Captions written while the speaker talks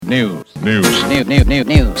News. New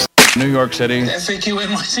York City. The FAQ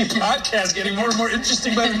NYC podcast getting more and more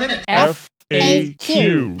interesting by the minute.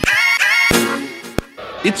 FAQ.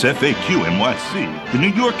 It's FAQ NYC, the New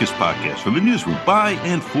Yorkers podcast from the newsroom by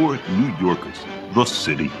and for New Yorkers, the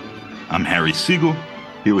city. I'm Harry Siegel,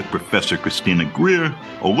 here with Professor Christina Greer.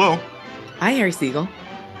 Hello. Hi, Harry Siegel.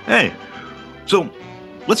 Hey. So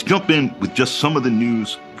let's jump in with just some of the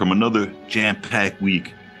news from another jam-packed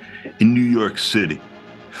week in New York City.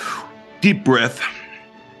 Deep breath.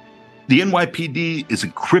 The NYPD is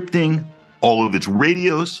encrypting all of its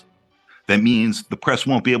radios. That means the press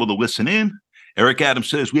won't be able to listen in. Eric Adams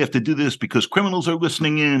says we have to do this because criminals are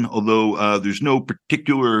listening in, although there's no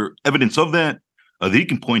particular evidence of that he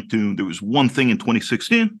can point to. There was one thing in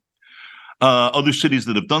 2016. Other cities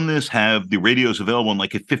that have done this have the radios available in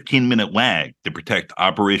like a 15-minute lag to protect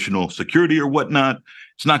operational security or whatnot.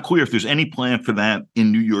 It's not clear if there's any plan for that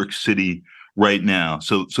in New York City right now.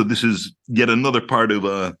 So this is yet another part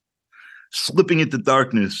of slipping into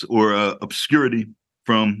darkness or obscurity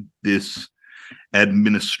from this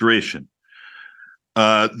administration.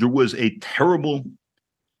 There was a terrible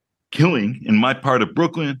killing in my part of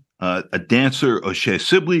Brooklyn. A dancer, O'Shea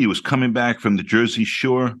Sibley, he was coming back from the Jersey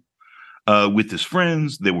Shore with his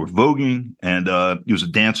friends. They were voguing, and he was a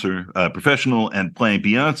dancer, professional, and playing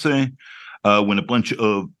Beyonce when a bunch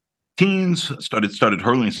of teens started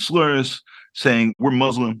hurling slurs, saying, "We're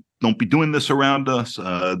Muslim. Don't be doing this around us."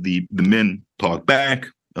 The men talked back.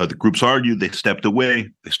 The groups argued. They stepped away.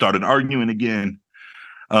 They started arguing again.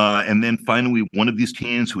 And then finally, one of these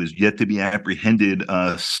teens, who is yet to be apprehended,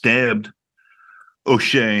 stabbed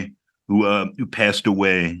O'Shea, who passed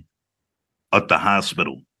away at the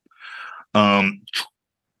hospital. Not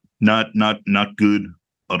good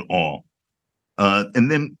at all.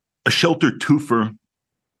 And then a shelter twofer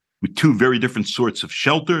with two very different sorts of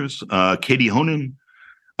shelters. Katie Honan,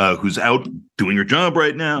 who's out doing her job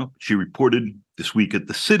right now, she reported this week at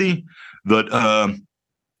the City that the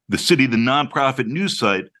nonprofit news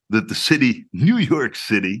site, that the city, New York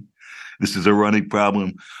City, this is a running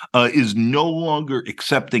problem, is no longer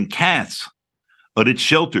accepting cats at its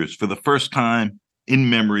shelters for the first time in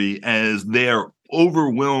memory, as they are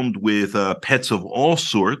overwhelmed with pets of all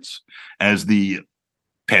sorts as the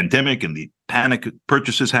pandemic and the panic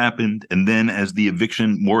purchases happened, and then as the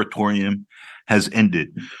eviction moratorium has ended.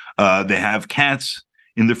 They have cats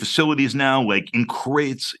in their facilities now, like in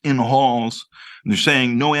crates, in halls. And they're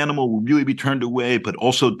saying no animal will really be turned away, but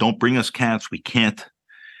also don't bring us cats. We can't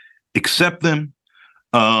accept them.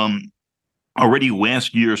 Already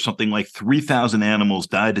last year, something like 3,000 animals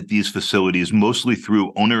died at these facilities, mostly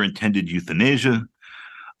through owner-intended euthanasia,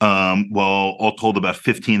 while all told about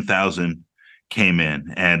 15,000 came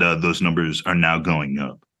in, and those numbers are now going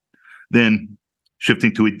up. Then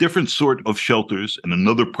shifting to a different sort of shelters and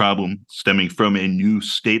another problem stemming from a new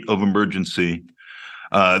state of emergency,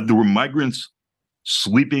 there were migrants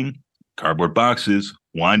sleeping cardboard boxes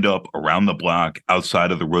lined up around the block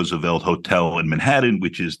outside of the Roosevelt Hotel in Manhattan,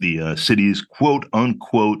 which is the city's quote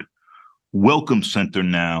unquote welcome center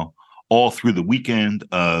now, all through the weekend.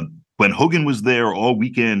 When Hogan was there all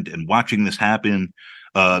weekend and watching this happen,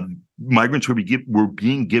 migrants were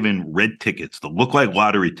being given red tickets that look like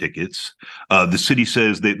lottery tickets. The city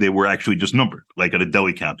says they were actually just numbered, like at a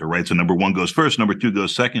deli counter, right? So number one goes first, number two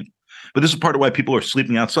goes second. But this is part of why people are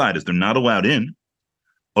sleeping outside, is they're not allowed in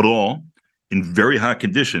at all in very hot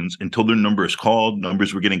conditions until their number is called.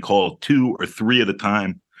 Numbers were getting called 2 or 3 at a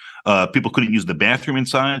time. People couldn't use the bathroom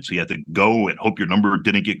inside, so you had to go and hope your number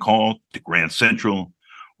didn't get called to Grand Central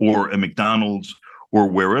or a McDonald's or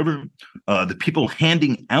wherever. The people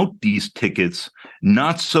handing out these tickets,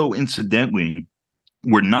 not so incidentally,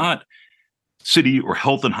 were not city or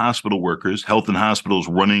health and hospital workers. Health and hospitals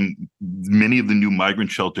running many of the new migrant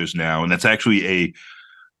shelters now, and that's actually a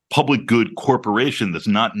public good corporation that's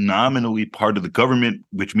not nominally part of the government,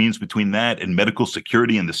 which means between that and medical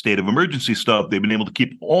security and the state of emergency stuff, they've been able to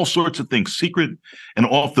keep all sorts of things secret and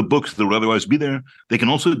off the books that would otherwise be there. They can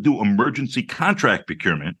also do emergency contract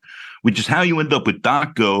procurement, which is how you end up with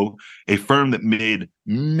DocGo, a firm that made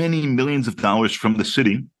many millions of dollars from the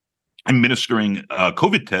city administering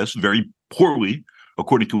COVID tests very poorly,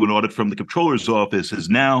 according to an audit from the comptroller's office, is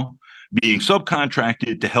now being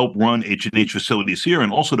subcontracted to help run H&H facilities here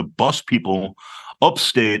and also to bus people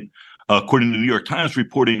upstate, according to the New York Times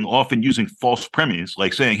reporting, often using false premise,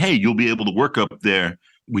 like saying, hey, you'll be able to work up there,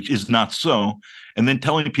 which is not so, and then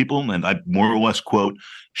telling people, and I more or less quote,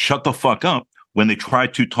 shut the fuck up when they try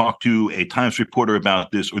to talk to a Times reporter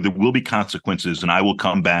about this, or there will be consequences and I will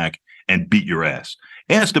come back and beat your ass.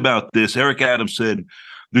 Asked about this, Eric Adams said,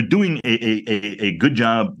 they're doing a good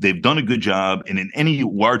job. They've done a good job. And in any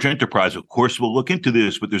large enterprise, of course, we'll look into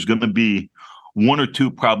this, but there's going to be one or two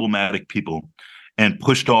problematic people and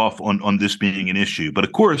pushed off on this being an issue. But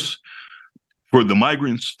of course, for the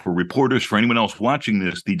migrants, for reporters, for anyone else watching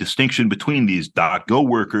this, the distinction between these .go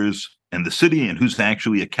workers and the city and who's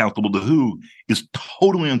actually accountable to who is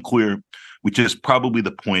totally unclear, which is probably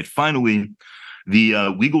the point. Finally, the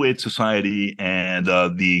Legal Aid Society and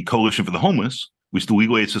the Coalition for the Homeless, which the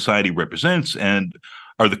Legal Aid Society represents and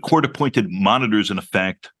are the court-appointed monitors, in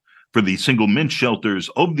effect, for the single mint shelters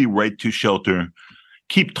of the right to shelter,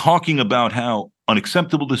 keep talking about how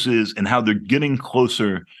unacceptable this is and how they're getting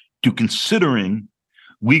closer to considering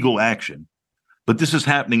legal action. But this is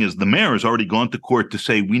happening as the mayor has already gone to court to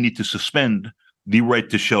say we need to suspend the right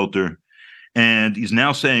to shelter. And he's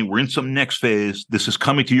now saying we're in some next phase. This is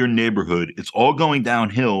coming to your neighborhood. It's all going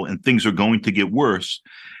downhill and things are going to get worse.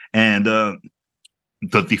 And the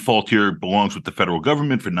default here belongs with the federal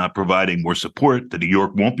government for not providing more support. That New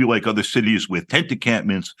York won't be like other cities with tent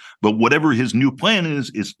encampments. But whatever his new plan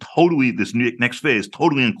is totally, this next phase,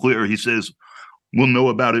 totally unclear. He says, we'll know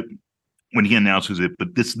about it when he announces it,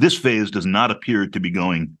 but this phase does not appear to be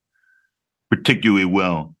going particularly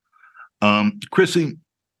well. Chrissy,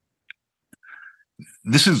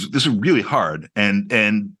 this is really hard, and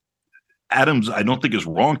Adams, I don't think is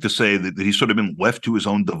wrong to say that he's sort of been left to his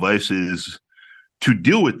own devices to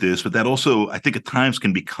deal with this, but that also, I think, at times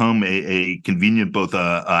can become a convenient both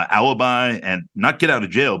alibi and not get out of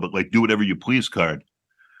jail, but like do whatever you please card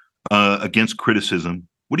against criticism.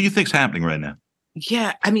 What do you think's happening right now?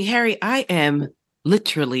 Yeah, I mean, Harry, I am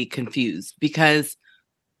literally confused because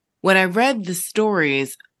when I read the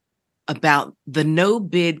stories about the no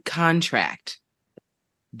bid contract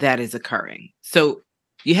that is occurring. So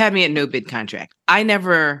you have me at no bid contract. That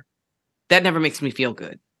never makes me feel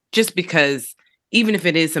good. Just because even if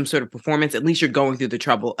it is some sort of performance, at least you're going through the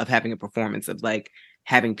trouble of having a performance of like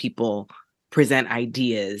having people present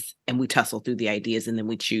ideas and we tussle through the ideas and then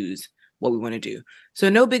we choose what we want to do. So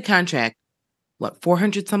no bid contract. What,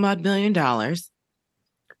 $400 some odd million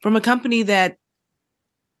from a company that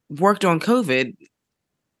worked on COVID.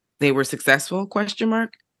 They were successful, ?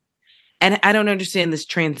 And I don't understand this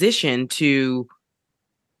transition to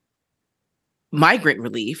migrant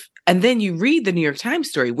relief. And then you read the New York Times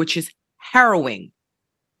story, which is harrowing.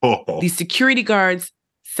 Oh. These security guards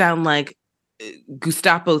sound like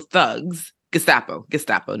Gestapo thugs. Gestapo,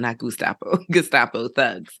 not Gestapo. Gestapo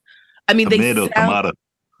thugs. I mean, Tomato.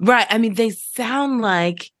 Right. I mean, they sound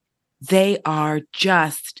like they are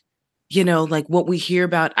just, like what we hear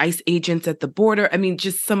about ICE agents at the border. I mean,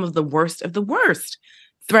 just some of the worst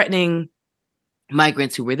threatening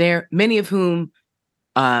migrants who were there, many of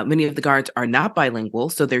the guards are not bilingual.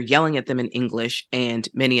 So they're yelling at them in English. And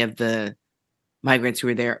many of the migrants who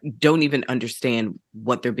are there don't even understand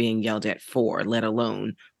what they're being yelled at for, let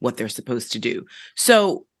alone what they're supposed to do.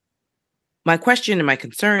 So my question and my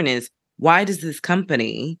concern is, why does this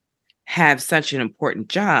company have such an important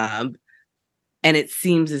job? And it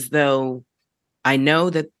seems as though I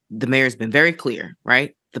know that the mayor's been very clear,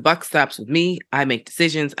 right? The buck stops with me. I make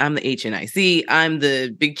decisions. I'm the HNIC. I'm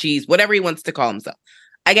the big cheese, whatever he wants to call himself.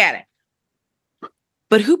 I get it.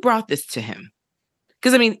 But who brought this to him?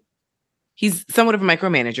 Because, I mean, he's somewhat of a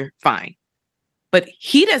micromanager. Fine. But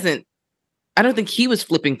I don't think he was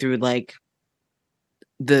flipping through like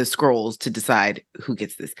the scrolls to decide who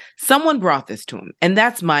gets this. Someone brought this to him. And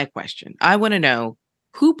that's my question. I want to know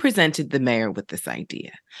who presented the mayor with this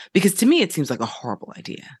idea? Because to me, it seems like a horrible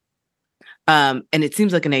idea. And it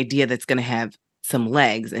seems like an idea that's going to have some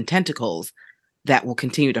legs and tentacles that will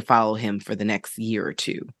continue to follow him for the next year or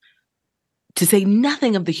two. To say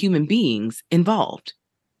nothing of the human beings involved,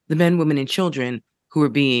 the men, women, and children who are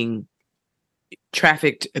being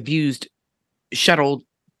trafficked, abused, shuttled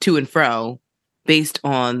to and fro based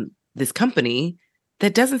on this company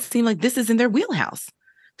that doesn't seem like this is in their wheelhouse.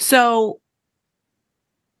 So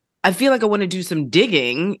I feel like I want to do some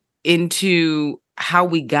digging into how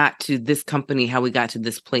we got to this company, how we got to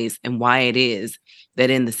this place, and why it is that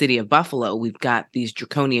in the city of Buffalo, we've got these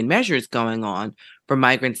draconian measures going on for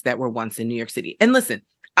migrants that were once in New York City. And listen,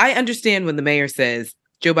 I understand when the mayor says,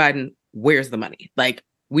 Joe Biden, where's the money? Like,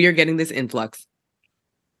 we are getting this influx.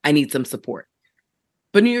 I need some support.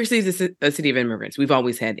 But New York City is a city of immigrants. We've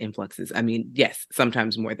always had influxes. I mean, yes,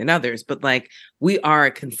 sometimes more than others, but like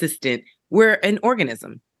we're an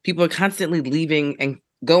organism. People are constantly leaving and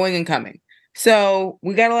going and coming. So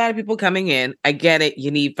we got a lot of people coming in. I get it.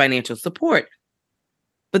 You need financial support.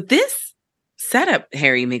 But this setup,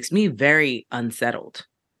 Harry, makes me very unsettled.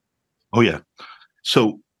 Oh, yeah.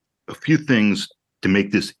 So a few things to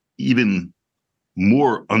make this even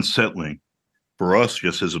more unsettling for us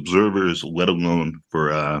just as observers, let alone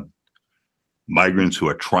for migrants who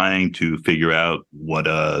are trying to figure out what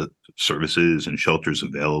services and shelters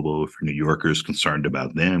available for New Yorkers, concerned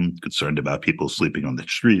about them, concerned about people sleeping on the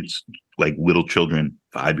streets, like little children,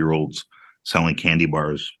 5-year-olds selling candy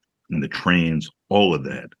bars in the trains, all of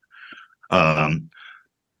that. Going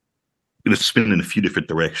to spin in a few different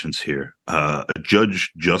directions here. A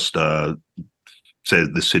judge just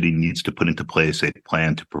said the city needs to put into place a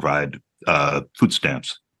plan to provide food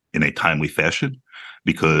stamps in a timely fashion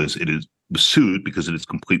because was sued because it has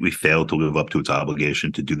completely failed to live up to its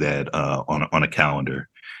obligation to do that on a calendar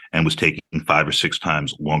and was taking 5 or 6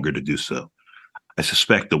 times longer to do so. I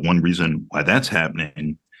suspect that one reason why that's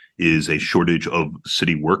happening is a shortage of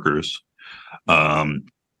city workers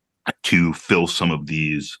to fill some of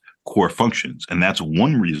these core functions. And that's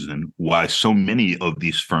one reason why so many of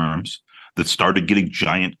these firms that started getting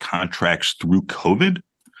giant contracts through COVID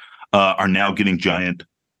are now getting giant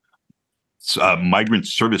migrant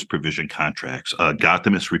service provision contracts.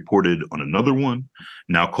 Gotham has reported on another one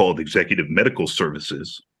now called Executive Medical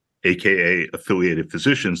Services, aka affiliated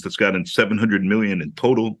physicians, that's gotten $700 million in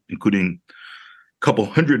total, including a couple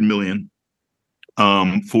 $100 million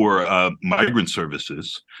for migrant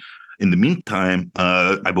services. In the meantime,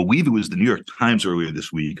 I believe it was the New York Times earlier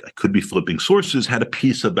this week, I could be flipping sources, had a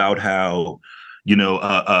piece about how,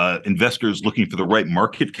 investors looking for the right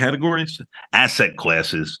market categories, asset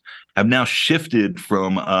classes, have now shifted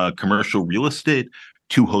from commercial real estate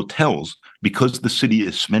to hotels because the city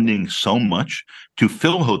is spending so much to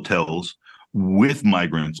fill hotels with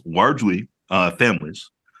migrants, largely families,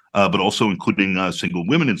 but also including single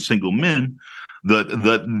women and single men.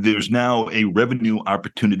 That there's now a revenue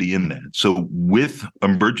opportunity in that. So with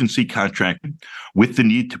emergency contracting, with the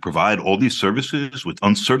need to provide all these services, with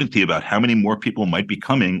uncertainty about how many more people might be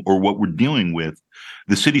coming or what we're dealing with,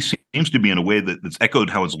 the city seems to be in a way that's echoed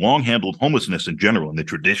how it's long handled homelessness in general in the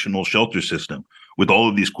traditional shelter system, with all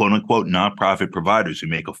of these quote unquote nonprofit providers who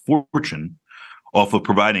make a fortune off of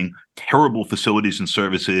providing terrible facilities and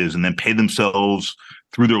services and then pay themselves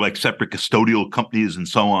through their like separate custodial companies and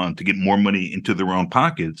so on to get more money into their own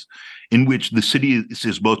pockets, in which the city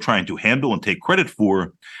is both trying to handle and take credit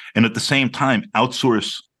for, and at the same time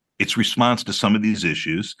outsource its response to some of these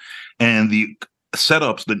issues. And the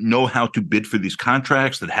setups that know how to bid for these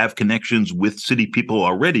contracts, that have connections with city people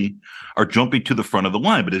already, are jumping to the front of the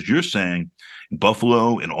line. But as you're saying, in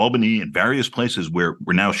Buffalo, in Albany, in various places where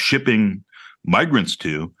we're now shipping migrants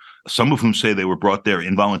to, some of whom say they were brought there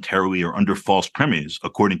involuntarily or under false premise.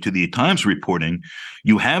 According to the Times reporting,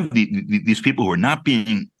 you have these people who are not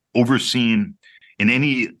being overseen in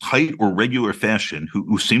any tight or regular fashion,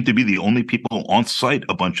 who seem to be the only people on site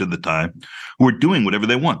a bunch of the time, who are doing whatever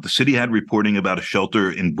they want. The city had reporting about a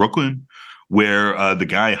shelter in Brooklyn where the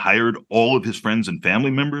guy hired all of his friends and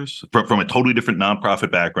family members from a totally different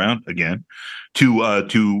nonprofit background, again,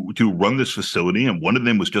 to run this facility. And one of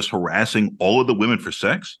them was just harassing all of the women for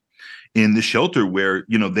sex in the shelter where,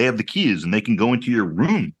 they have the keys and they can go into your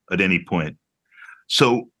room at any point.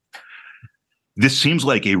 So this seems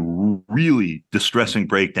like a really distressing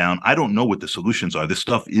breakdown. I don't know what the solutions are. This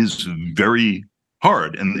stuff is very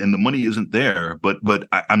hard and the money isn't there. But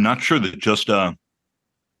I'm not sure that just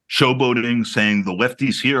showboating, saying the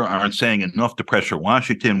lefties here aren't saying enough to pressure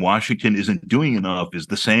Washington isn't doing enough, is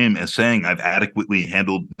the same as saying I've adequately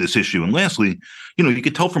handled this issue. And lastly, you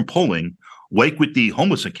could tell from polling, like with the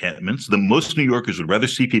homeless encampments, that most New Yorkers would rather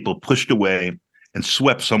see people pushed away and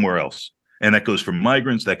swept somewhere else. And that goes for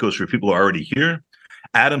migrants, that goes for people who are already here.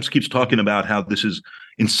 Adams keeps talking about how this is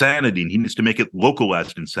insanity and he needs to make it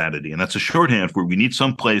localized insanity. And that's a shorthand for we need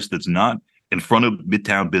some place that's not in front of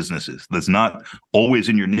midtown businesses, that's not always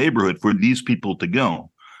in your neighborhood, for these people to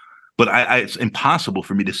go. But it's impossible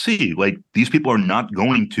for me to see, like, these people are not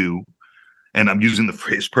going to, and I'm using the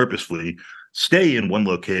phrase purposefully, stay in one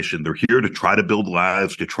location. They're here to try to build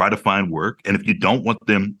lives, to try to find work. And if you don't want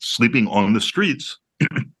them sleeping on the streets,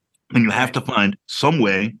 then you have to find some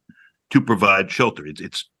way to provide shelter.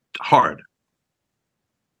 It's hard.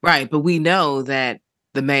 Right. But we know that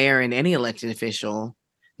the mayor and any elected official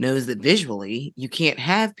knows that visually you can't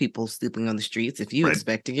have people sleeping on the streets if you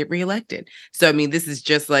expect to get reelected. So, I mean, this is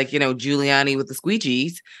just like, Giuliani with the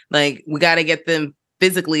squeegees. Like, we got to get them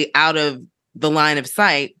physically out of the line of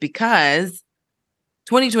sight because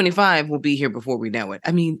 2025 will be here before we know it.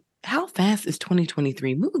 I mean, how fast is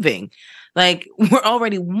 2023 moving? Like, we're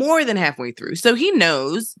already more than halfway through. So he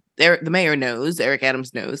knows, the mayor knows, Eric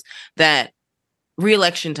Adams knows that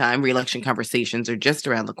re-election time, re-election conversations are just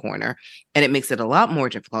around the corner, and it makes it a lot more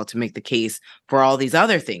difficult to make the case for all these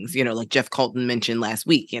other things, like Jeff Colton mentioned last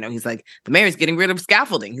week. He's like, the mayor's getting rid of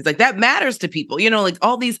scaffolding. He's like, that matters to people, like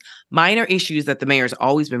all these minor issues that the mayor's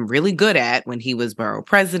always been really good at when he was borough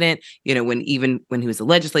president, when he was a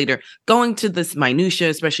legislator, going to this minutia,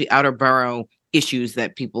 especially outer borough issues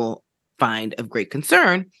that people find of great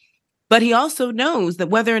concern. But he also knows that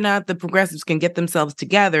whether or not the progressives can get themselves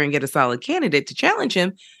together and get a solid candidate to challenge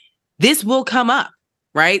him, this will come up,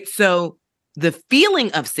 right? So the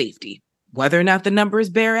feeling of safety, whether or not the numbers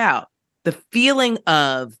bear out, the feeling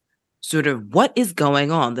of sort of what is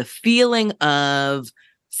going on, the feeling of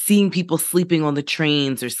seeing people sleeping on the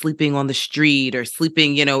trains or sleeping on the street or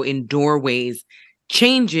sleeping, in doorways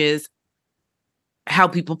changes how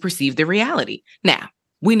people perceive the reality. Now,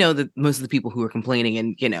 we know that most of the people who are complaining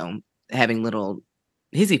and, having little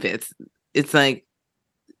hissy fits, it's like,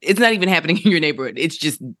 it's not even happening in your neighborhood. It's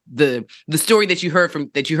just the story that you heard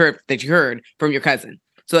from your cousin.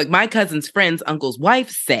 So like my cousin's friend's uncle's wife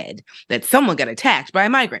said that someone got attacked by a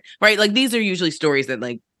migrant, right? Like these are usually stories that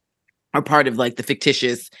like are part of like the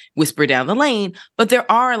fictitious whisper down the lane. But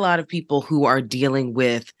there are a lot of people who are dealing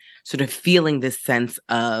with sort of feeling this sense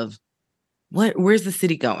of where's the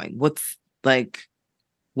city going?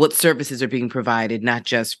 What services are being provided, not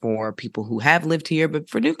just for people who have lived here, but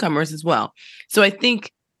for newcomers as well. So I think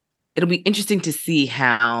it'll be interesting to see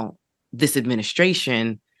how this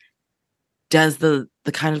administration does the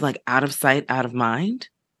kind of like out of sight, out of mind.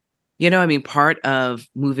 Part of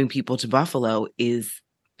moving people to Buffalo is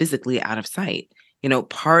physically out of sight.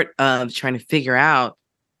 Part of trying to figure out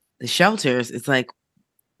the shelters, it's like,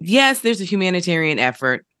 yes, there's a humanitarian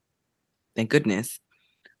effort, thank goodness.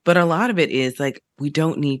 But a lot of it is like, we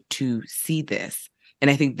don't need to see this. And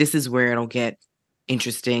I think this is where it'll get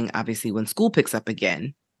interesting, obviously, when school picks up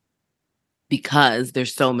again, because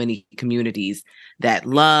there's so many communities that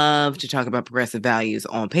love to talk about progressive values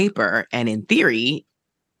on paper and in theory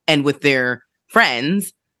and with their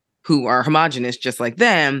friends who are homogenous just like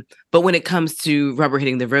them. But when it comes to rubber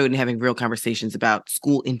hitting the road and having real conversations about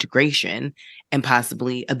school integration and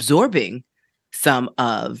possibly absorbing some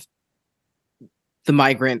of the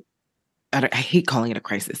migrant, I hate calling it a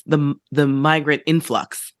crisis, the migrant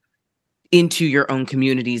influx into your own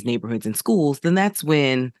communities, neighborhoods, and schools, then that's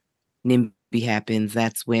when NIMBY happens.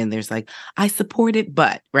 That's when there's like, I support it,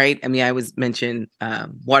 but, right? I mean, I was mentioned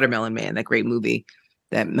Watermelon Man, that great movie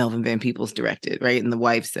that Melvin Van Peebles directed, right? And the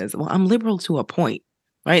wife says, well, I'm liberal to a point,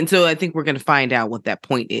 right? And so I think we're going to find out what that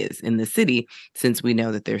point is in the city, since we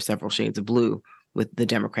know that there's several shades of blue with the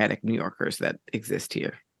Democratic New Yorkers that exist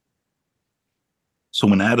here. So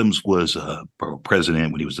when Adams was borough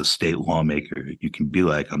president, when he was a state lawmaker, you can be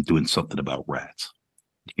like, I'm doing something about rats.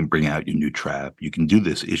 You can bring out your new trap. You can do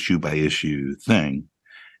this issue by issue thing.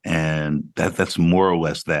 And that's more or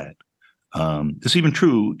less that. It's even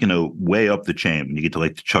true, way up the chain when you get to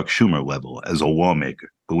like the Chuck Schumer level as a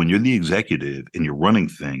lawmaker. But when you're the executive and you're running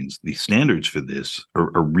things, the standards for this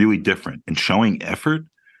are really different. And showing effort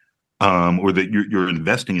or that you're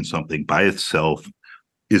investing in something by itself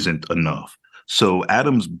isn't enough. So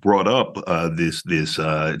Adams brought up this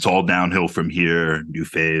it's all downhill from here, new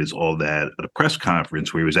phase, all that at a press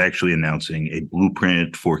conference where he was actually announcing a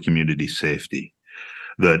blueprint for community safety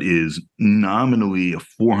that is nominally a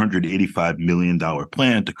 $485 million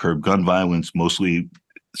plan to curb gun violence, mostly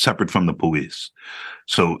separate from the police.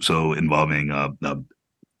 So involving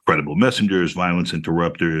credible messengers, violence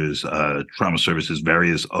interrupters, trauma services,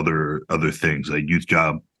 various other things like youth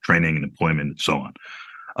job training and employment and so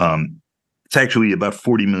on. It's actually about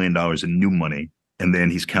 $40 million in new money. And then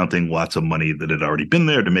he's counting lots of money that had already been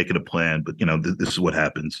there to make it a plan. But, this is what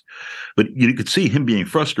happens. But you could see him being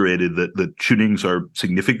frustrated that the shootings are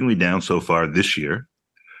significantly down so far this year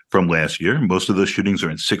from last year. Most of those shootings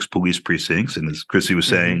are in 6 police precincts. And as Chrissy was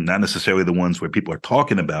saying, not necessarily the ones where people are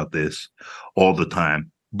talking about this all the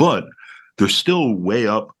time, but they're still way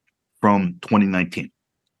up from 2019.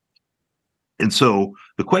 And so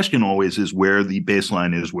the question always is where the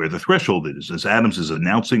baseline is, where the threshold is. As Adams is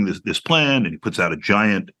announcing this plan, and he puts out a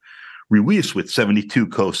giant release with 72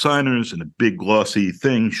 co-signers and a big glossy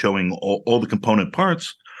thing showing all the component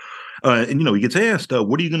parts. And he gets asked, how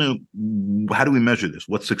do we measure this?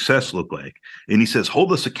 What's success look like? And he says,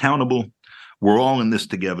 hold us accountable. We're all in this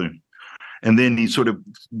together. And then he sort of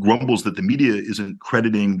grumbles that the media isn't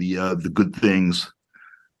crediting the good things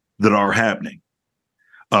that are happening.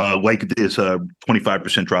 Like this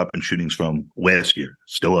 25% drop in shootings from last year,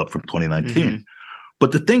 still up from 2019.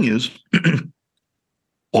 But the thing is,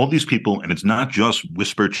 all these people, and it's not just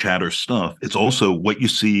whisper chatter stuff, it's also what you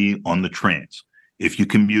see on the trains. If you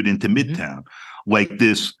commute into Midtown, like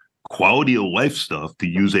this quality of life stuff, to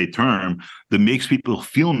use a term, that makes people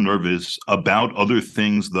feel nervous about other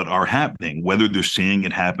things that are happening, whether they're seeing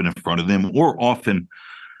it happen in front of them or often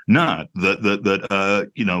not.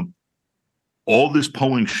 All this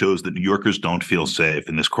polling shows that New Yorkers don't feel safe,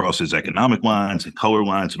 and this crosses economic lines and color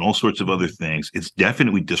lines and all sorts of other things. It's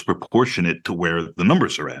definitely disproportionate to where the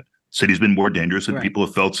numbers are at. City's been more dangerous and people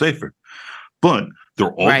have felt safer. But there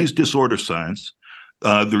are all these disorder signs.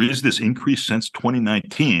 There is this increase since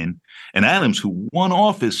 2019. And Adams, who won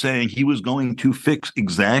office saying he was going to fix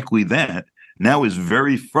exactly that, now is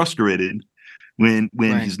very frustrated when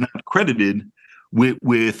he's not credited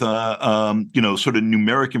with sort of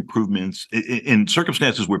numeric improvements in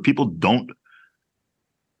circumstances where people don't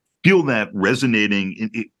feel that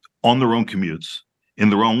resonating on their own commutes, in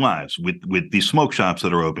their own lives, with these smoke shops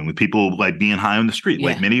that are open, with people like being high on the street,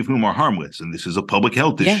 like many of whom are harmless, and this is a public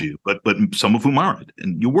health issue, but some of whom aren't,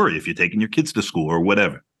 and you worry if you're taking your kids to school or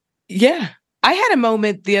whatever. Yeah. I had a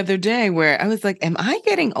moment the other day where I was like, am I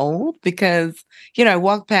getting old? Because, I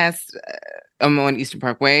walked past, I'm on Eastern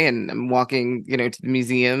Parkway, and I'm walking, to the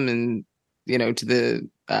museum and, to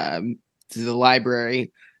the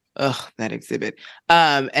library. Ugh, that exhibit.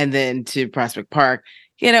 And then to Prospect Park,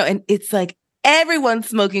 and it's like everyone's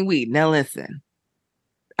smoking weed. Now, listen,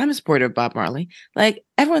 I'm a supporter of Bob Marley. Like,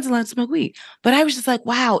 everyone's allowed to smoke weed. But I was just like,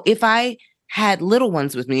 wow, if I had little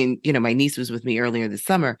ones with me, and, my niece was with me earlier this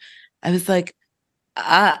summer, I was like,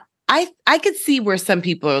 I could see where some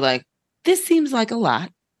people are like, this seems like a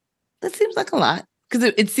lot. That seems like a lot.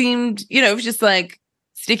 Because it seemed, it was just like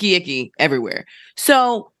sticky icky everywhere.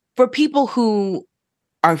 So for people who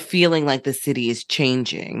are feeling like the city is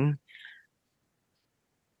changing,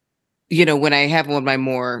 when I have on my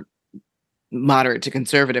more moderate to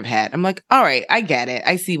conservative hat, I'm like, all right, I get it.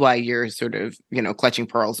 I see why you're sort of, clutching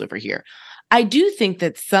pearls over here. I do think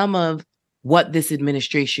that some of what this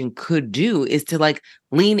administration could do is to like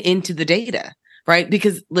lean into the data, right?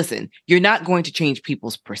 Because listen, you're not going to change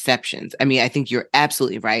people's perceptions. I mean, I think you're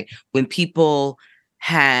absolutely right. When people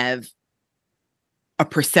have a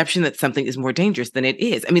perception that something is more dangerous than it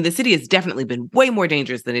is. I mean, the city has definitely been way more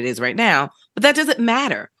dangerous than it is right now, but that doesn't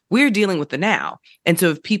matter. We're dealing with the now. And so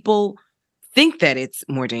if people think that it's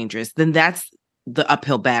more dangerous, then that's the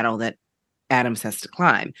uphill battle that Adams has to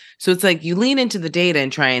climb. So it's like you lean into the data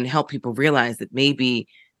and try and help people realize that maybe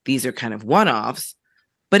these are kind of one-offs,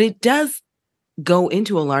 but it does go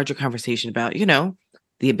into a larger conversation about,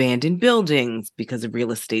 the abandoned buildings because of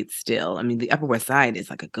real estate still. I mean, the Upper West Side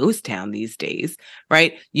is like a ghost town these days,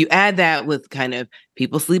 right? You add that with kind of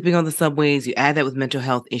people sleeping on the subways, you add that with mental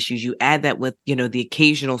health issues, you add that with, the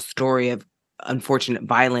occasional story of unfortunate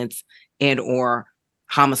violence and or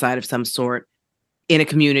homicide of some sort in a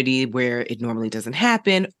community where it normally doesn't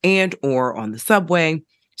happen and or on the subway.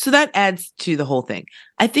 So that adds to the whole thing.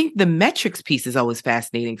 I think the metrics piece is always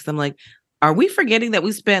fascinating because I'm like, are we forgetting that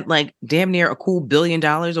we spent like damn near a cool $1 billion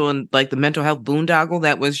on like the mental health boondoggle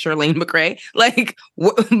that was Shirlane McRae? Like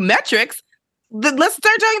metrics. Let's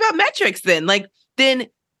start talking about metrics then. Like, then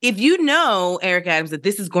if you know, Eric Adams, that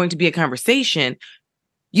this is going to be a conversation,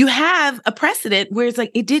 you have a precedent where it's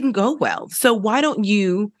like, it didn't go well. So why don't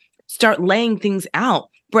you start laying things out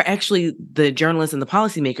for actually the journalists and the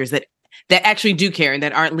policymakers that actually do care and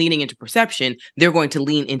that aren't leaning into perception? They're going to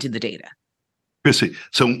lean into the data. Chrissy,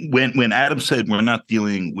 so when Adam said we're not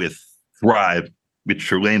dealing with Thrive, which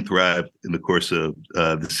Shirlane thrived in the course of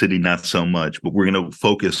the city, not so much, but we're going to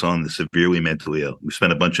focus on the severely mentally ill. We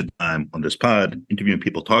spent a bunch of time on this pod interviewing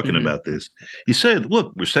people talking about this. He said,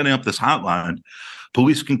 look, we're setting up this hotline.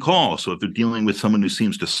 Police can call. So if they're dealing with someone who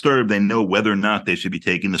seems disturbed, they know whether or not they should be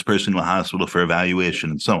taking this person to a hospital for evaluation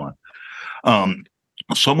and so on.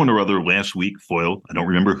 Someone or other last week foiled, I don't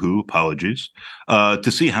remember who, apologies,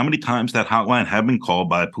 to see how many times that hotline had been called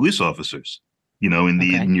by police officers, in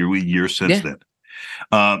the nearly year since then.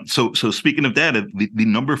 So speaking of data, the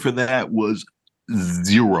number for that was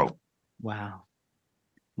 0. Wow.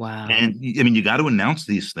 And I mean, you got to announce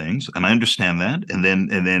these things, and I understand that. And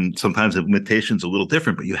then sometimes the limitation's a little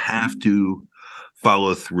different, but you have to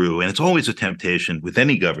follow through. And it's always a temptation with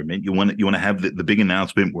any government. You want to have the big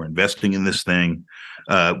announcement. We're investing in this thing.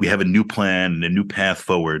 We have a new plan and a new path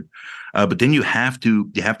forward. But then you have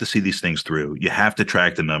to see these things through. You have to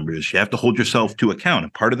track the numbers. You have to hold yourself to account.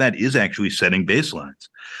 And part of that is actually setting baselines.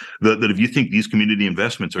 That if you think these community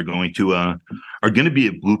investments are going to be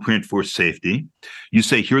a blueprint for safety, you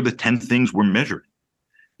say, here are the 10 things we're measuring.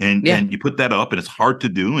 And you put that up, and it's hard to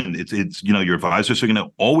do. And it's your advisors are going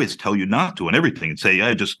to always tell you not to on everything and say,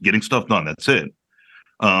 yeah, just getting stuff done. That's it.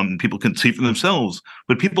 People can see for themselves,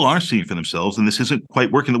 but people aren't seeing for themselves. And this isn't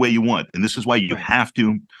quite working the way you want. And this is why you have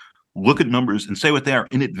to look at numbers and say what they are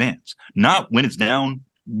in advance, not when it's down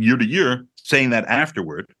year to year, saying that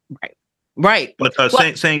afterward. Right. But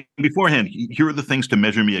saying beforehand, here are the things to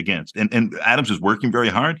measure me against. And Adams is working very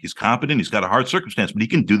hard. He's competent. He's got a hard circumstance, but he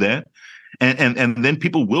can do that. And then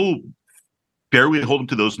people will fairly hold him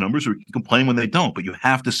to those numbers or complain when they don't. But you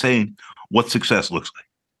have to say what success looks like.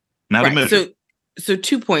 Not a measure. So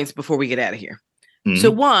 2 points before we get out of here. So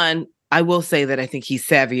one, I will say that I think he's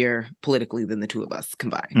savvier politically than the two of us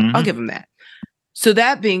combined. I'll give him that. So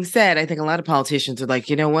that being said, I think a lot of politicians are like,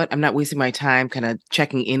 you know what? I'm not wasting my time kind of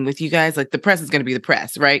checking in with you guys. Like the press is going to be the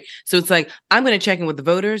press, right? So it's like, I'm going to check in with the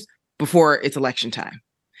voters before it's election time.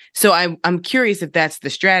 So I'm curious if that's the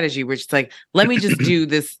strategy, which is like, let me just do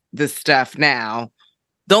this stuff now.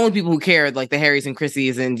 The only people who care are like the Harrys and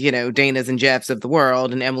Chrissies and, you know, Danas and Jeffs of the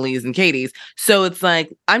world and Emilys and Katies. So it's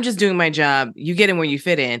like, I'm just doing my job. You get in where you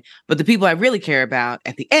fit in. But the people I really care about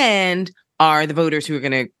at the end are the voters who are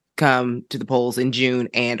going to come to the polls in June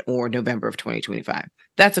and or November of 2025.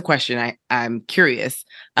 That's a question I'm curious.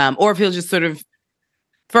 Or if he'll just sort of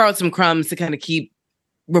throw out some crumbs to kind of keep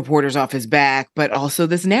reporters off his back, but also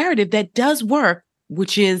this narrative that does work,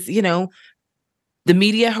 which is, you know, the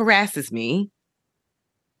media harasses me.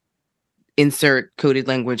 Insert coded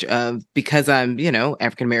language of because I'm, you know,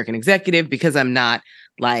 African-American executive, because I'm not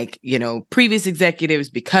like, you know, previous executives,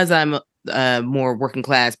 because I'm more working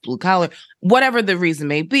class, blue collar, whatever the reason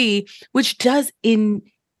may be, which does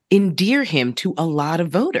endear him to a lot of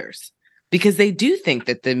voters because they do think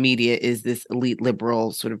that the media is this elite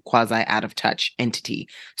liberal sort of quasi out of touch entity.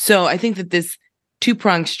 So I think that this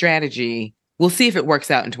two-pronged strategy, we'll see if it works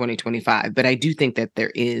out in 2025, but I do think that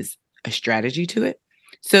there is a strategy to it.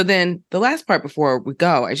 So then the last part before we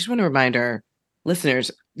go, I just want to remind our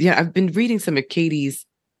listeners, yeah, I've been reading some of Katie's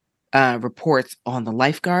reports on the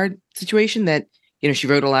lifeguard situation that, you know, she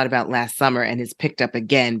wrote a lot about last summer and has picked up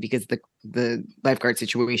again because the lifeguard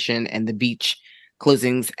situation and the beach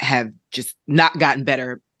closings have just not gotten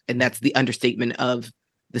better. And that's the understatement of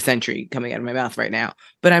the century coming out of my mouth right now.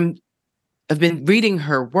 But I've been reading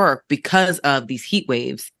her work because of these heat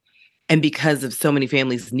waves and because of so many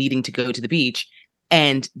families needing to go to the beach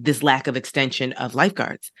and this lack of extension of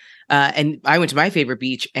lifeguards. And I went to my favorite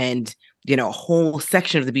beach and, you know, a whole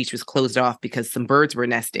section of the beach was closed off because some birds were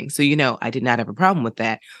nesting. So, you know, I did not have a problem with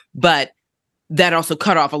that. But that also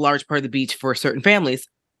cut off a large part of the beach for certain families.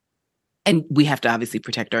 And we have to obviously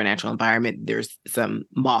protect our natural environment. There's some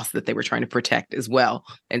moss that they were trying to protect as well,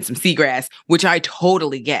 and some seagrass, which I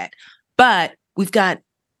totally get. But we've got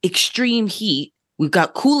extreme heat. We've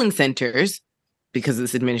got cooling centers because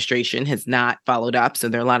this administration has not followed up. So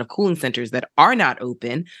there are a lot of cooling centers that are not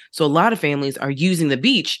open. So a lot of families are using the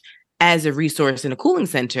beach as a resource in a cooling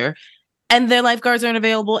center, and their lifeguards aren't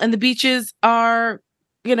available. And the beaches are,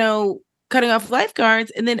 you know, cutting off lifeguards.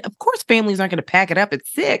 And then, of course, families aren't going to pack it up at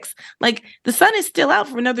 6. Like the sun is still out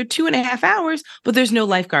for another 2.5 hours, but there's no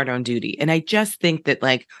lifeguard on duty. And I just think that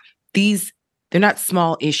like they're not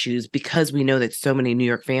small issues because we know that so many New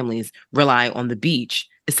York families rely on the beach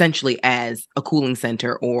essentially as a cooling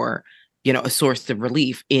center or, you know, a source of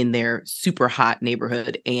relief in their super hot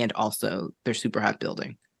neighborhood and also their super hot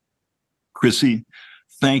building. Chrissy,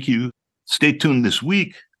 thank you. Stay tuned this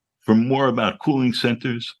week for more about cooling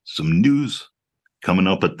centers, some news coming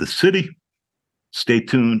up at the city. Stay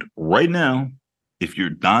tuned right now if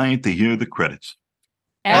you're dying to hear the credits.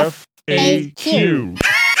 FAQ.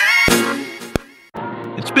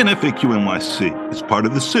 It's been FAQ NYC. It's part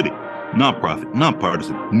of the city, nonprofit,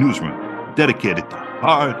 nonpartisan newsroom dedicated to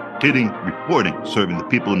hard-hitting reporting serving the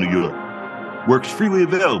people of New York. Works freely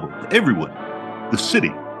available to everyone. The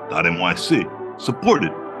city.nyc,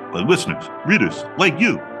 supported by listeners, readers like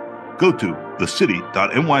you. Go to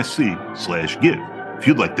thecity.nyc/give if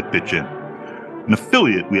you'd like to pitch in. An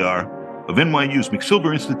affiliate we are of NYU's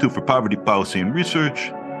McSilver Institute for Poverty Policy and Research.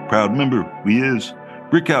 Proud member we is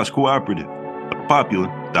Brickhouse Cooperative at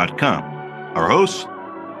popular.com. Our hosts,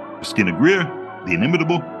 Christina Greer, the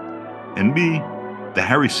inimitable, and me, the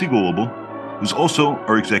Harry Siegel, who's also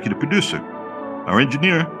our executive producer. Our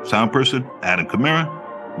engineer, sound person, Adam Camara.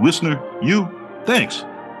 Listener, you, thanks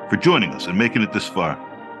for joining us and making it this far.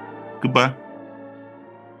 Goodbye.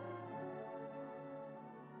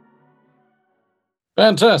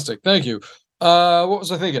 Fantastic. Thank you. What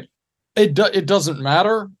was I thinking? It doesn't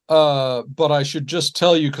matter, but I should just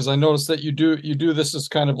tell you, because I noticed that you do this as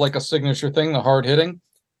kind of like a signature thing, the hard hitting.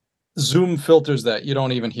 Zoom filters that. You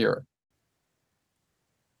don't even hear it.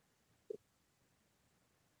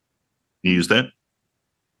 You use that?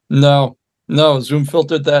 No, Zoom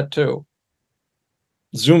filtered that too.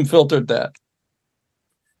 Zoom filtered that.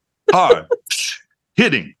 Hard,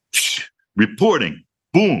 hitting, reporting,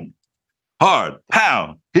 boom. hard,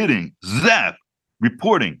 pow, hitting, zap,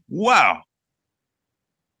 reporting. Wow.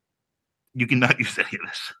 You cannot use any of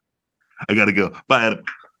this. I got to go. Bye, Adam.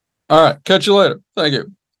 All right. Catch you later. Thank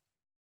you.